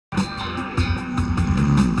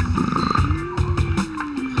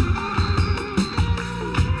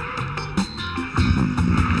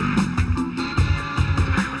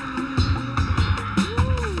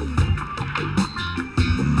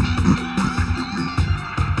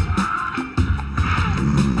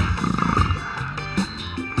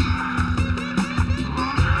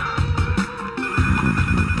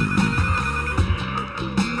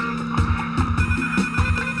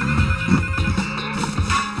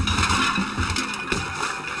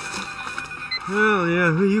Hell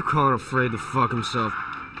yeah, who you calling afraid to fuck himself?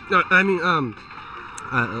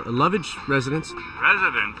 Lovage residence.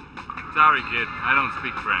 Residence? Sorry, kid, I don't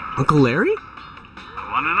speak French. Uncle Larry? The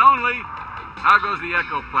one and only. How goes the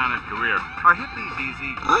Echo Planet career? Are hippies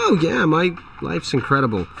easy? Oh yeah, my life's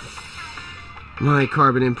incredible. My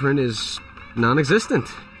carbon imprint is non-existent.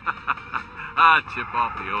 Chip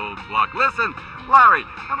off the old block. Listen, Larry,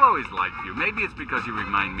 I've always liked you. Maybe it's because you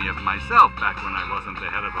remind me of myself back when I wasn't the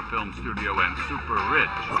head of a film studio and super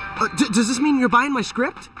rich. Does this mean you're buying my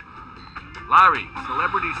script? Larry,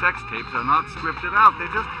 celebrity sex tapes are not scripted out. They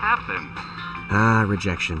just happen.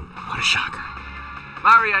 Rejection. What a shocker.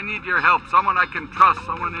 Larry, I need your help. Someone I can trust.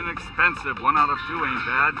 Someone inexpensive. 1 out of 2 ain't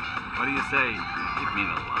bad. What do you say? It'd mean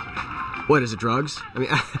a lot. What, is it drugs? I mean,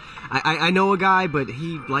 I know a guy, but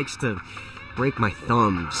he likes to break my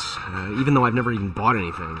thumbs, even though I've never even bought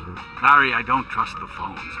anything. Larry, I don't trust the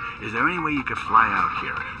phones. Is there any way you could fly out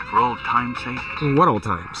here, for old time's sake? What old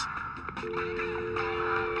times?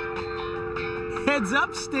 Heads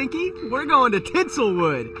up, Stinky. We're going to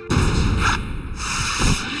Titselwood.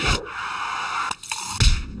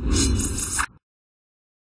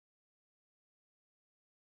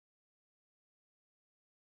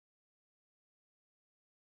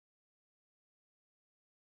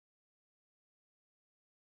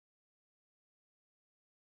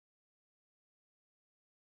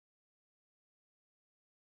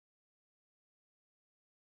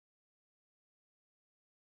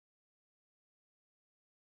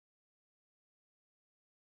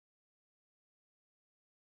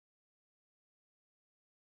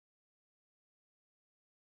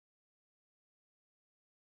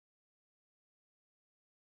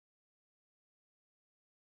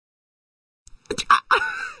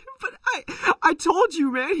 But I told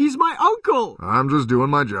you, man, he's my uncle. I'm just doing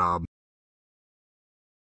my job.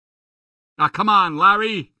 Ah, come on,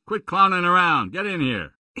 Larry. Quit clowning around. Get in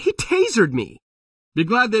here. He tasered me. Be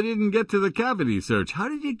glad they didn't get to the cavity search. How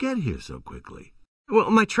did you get here so quickly?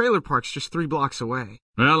 Well, my trailer park's just 3 blocks away.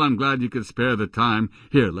 Well, I'm glad you could spare the time.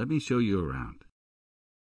 Here, let me show you around.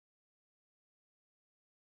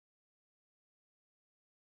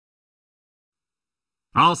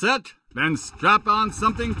 All set? Then strap on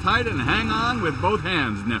something tight and hang on with both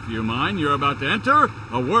hands, nephew mine. You're about to enter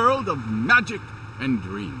a world of magic and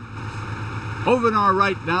dreams. Over on our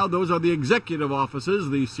right now, those are the executive offices,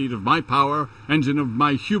 the seat of my power, engine of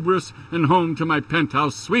my hubris, and home to my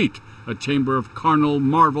penthouse suite, a chamber of carnal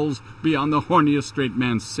marvels beyond the horniest straight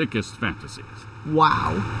man's sickest fantasies.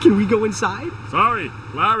 Wow. Can we go inside? Sorry,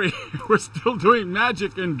 Larry, we're still doing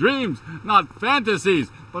magic and dreams, not fantasies.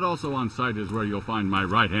 But also on site is where you'll find my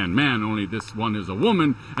right-hand man, only this one is a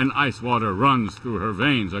woman, and ice water runs through her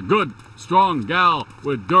veins. A good, strong gal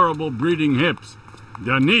with durable breeding hips.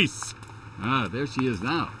 Denise. Ah, there she is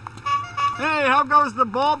now. Hey, how goes the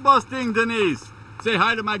ball busting, Denise? Say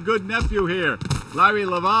hi to my good nephew here, Larry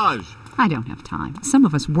Lavage. I don't have time. Some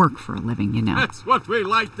of us work for a living, you know. That's what we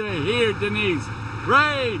like to hear, Denise.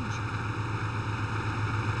 Rage!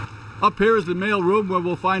 Up here is the mail room where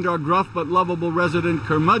we'll find our gruff but lovable resident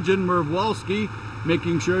curmudgeon, Merv Walski,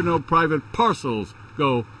 making sure no private parcels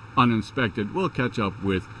go uninspected. We'll catch up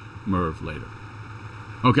with Merv later.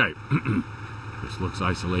 Okay, this looks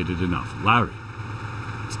isolated enough. Larry,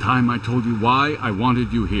 it's time I told you why I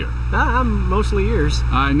wanted you here. I'm mostly ears.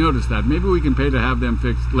 I noticed that. Maybe we can pay to have them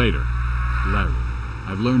fixed later. Larry,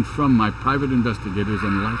 I've learned from my private investigators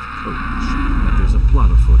and life coach that there's a plot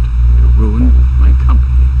afoot to ruin my company.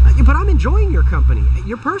 But I'm enjoying your company.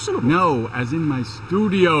 You're personable. No, as in my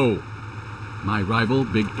studio. My rival,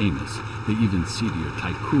 Big Amos, the even seedier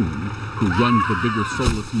tycoon who runs the bigger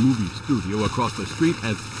soulless movie studio across the street,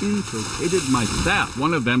 has infiltrated my staff.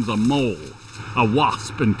 One of them's a mole. A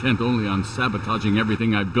wasp intent only on sabotaging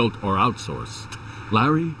everything I built or outsourced.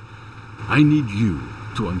 Larry, I need you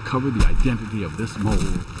to uncover the identity of this mole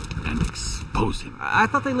and expose him. I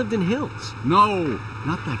thought they lived in hills. No,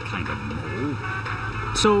 not that kind of mole.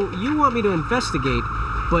 So you want me to investigate,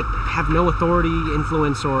 but have no authority,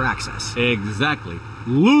 influence, or access? Exactly.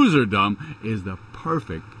 Loserdom is the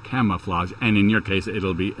perfect camouflage, and in your case,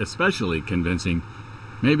 it'll be especially convincing.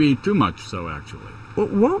 Maybe too much so, actually. Well,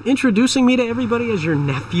 won't introducing me to everybody as your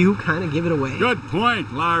nephew kind of give it away? Good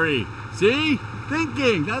point, Larry. See?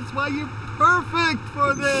 Thinking. That's why you're perfect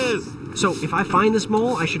for this. So if I find this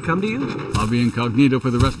mole, I should come to you? I'll be incognito for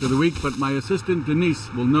the rest of the week, but my assistant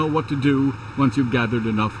Denise will know what to do once you've gathered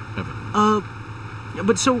enough evidence.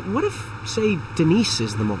 But so what if, say, Denise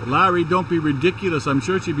is the mole? Larry, don't be ridiculous. I'm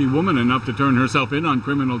sure she'd be woman enough to turn herself in on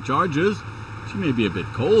criminal charges. She may be a bit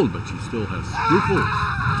cold, but she still has scruples.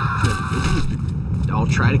 She has a business degree. I'll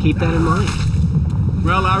try to keep that in mind.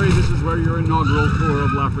 Well, Larry, this is where your inaugural tour of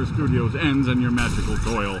Laffer Studios ends and your magical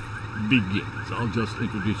toil begins. I'll just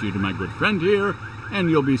introduce you to my good friend here, and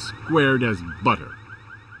you'll be squared as butter.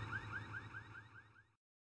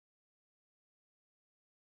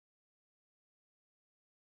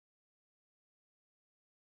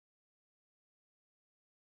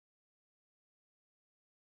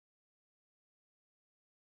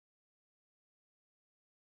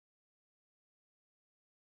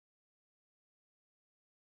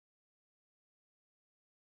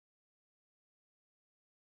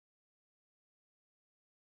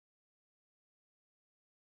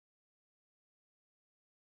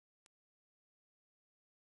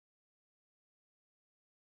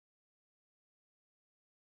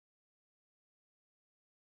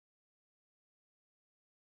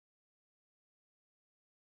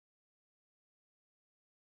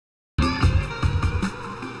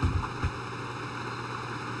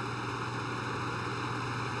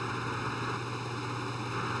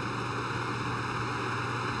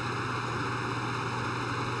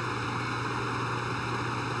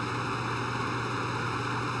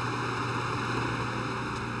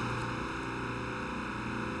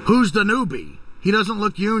 Who's the newbie? He doesn't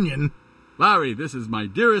look Union. Larry, this is my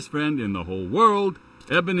dearest friend in the whole world,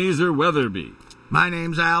 Ebenezer Weatherby. My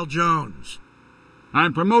name's Al Jones.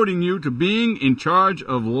 I'm promoting you to being in charge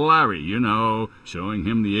of Larry, you know, showing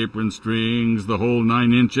him the apron strings, the whole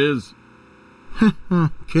 9 inches.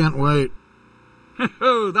 Can't wait.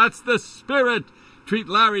 Oh, that's the spirit. Treat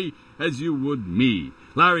Larry as you would me.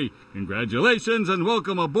 Larry, congratulations and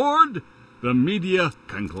welcome aboard the media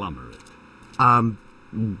conglomerate.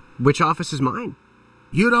 Which office is mine?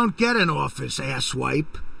 You don't get an office,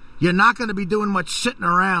 asswipe. You're not going to be doing much sitting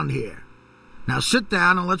around here. Now sit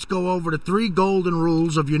down and let's go over the 3 golden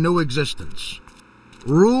rules of your new existence.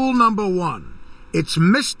 Rule number 1. It's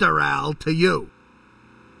Mr. Al to you.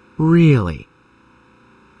 Really?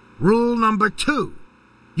 Rule number 2.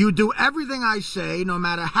 You do everything I say, no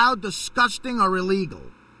matter how disgusting or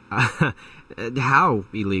illegal. How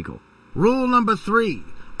illegal? Rule number 3.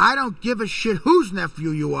 I don't give a shit whose nephew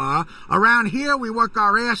you are. Around here, we work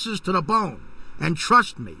our asses to the bone. And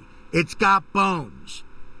trust me, it's got bones.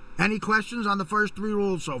 Any questions on the first 3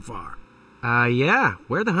 rules so far? Yeah.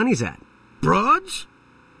 Where the honey's at? Broads?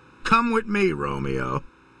 Come with me, Romeo.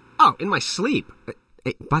 Oh, in my sleep.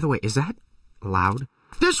 Hey, by the way, is that loud?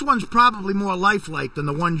 This one's probably more lifelike than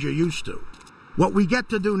the ones you're used to. What we get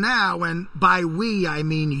to do now, and by we I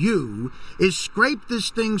mean you, is scrape this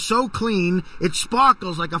thing so clean it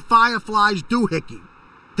sparkles like a firefly's doohickey.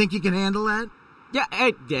 Think you can handle that? Yeah,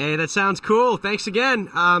 hey, that sounds cool. Thanks again.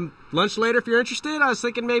 Lunch later if you're interested. I was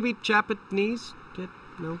thinking maybe Japanese.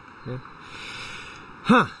 No? Yeah.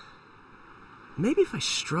 Huh. Maybe if I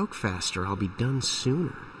stroke faster, I'll be done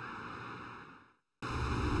sooner.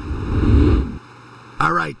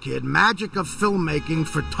 All right, kid. Magic of filmmaking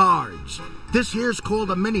for tards. This here's called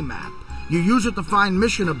a mini-map. You use it to find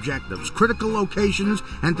mission objectives, critical locations,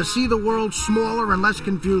 and to see the world smaller and less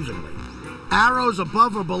confusingly. Arrows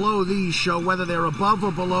above or below these show whether they're above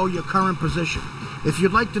or below your current position. If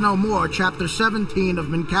you'd like to know more, Chapter 17 of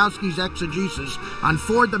Minkowski's exegesis on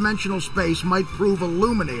 4-dimensional space might prove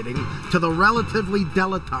illuminating to the relatively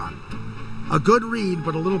dilettante. A good read,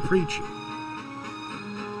 but a little preachy.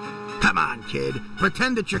 Come on, kid.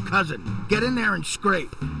 Pretend it's your cousin. Get in there and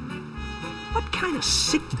scrape. What kind of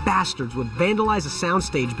sick bastards would vandalize a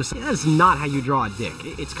soundstage? That's not how you draw a dick.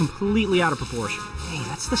 It's completely out of proportion. Hey,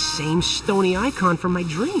 that's the same stony icon from my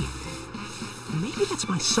dream. Maybe that's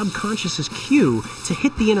my subconscious's cue to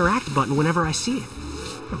hit the interact button whenever I see it.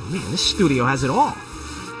 Oh man, this studio has it all.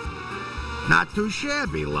 Not too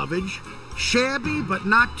shabby, lovage. Shabby, but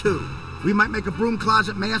not too. We might make a broom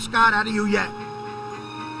closet mascot out of you yet.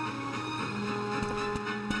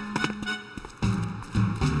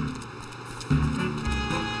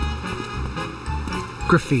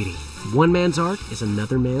 Graffiti. One man's art is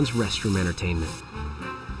another man's restroom entertainment.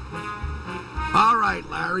 All right,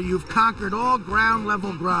 Larry, you've conquered all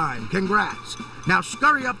ground-level grime. Congrats. Now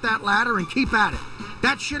scurry up that ladder and keep at it.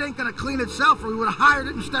 That shit ain't gonna clean itself or we would have hired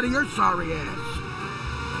it instead of your sorry ass.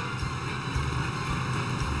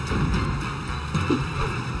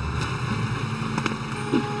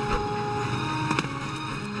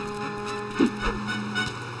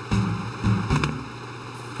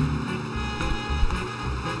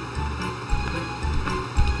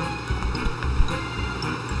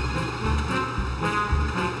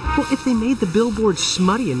 Well, if they made the billboard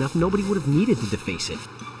smutty enough, nobody would have needed to deface it.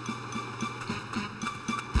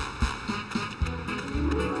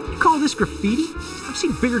 You call this graffiti? I've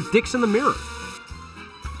seen bigger dicks in the mirror.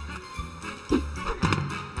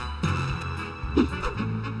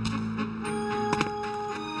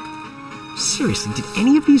 Seriously, did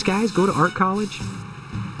any of these guys go to art college?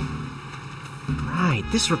 Right,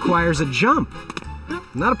 this requires a jump.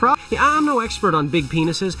 Not a problem. Yeah, I'm no expert on big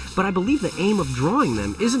penises, but I believe the aim of drawing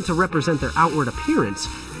them isn't to represent their outward appearance,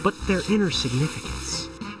 but their inner significance.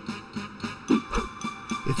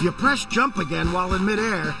 If you press jump again while in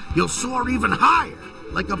midair, you'll soar even higher,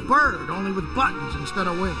 like a bird, only with buttons instead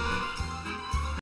of wings.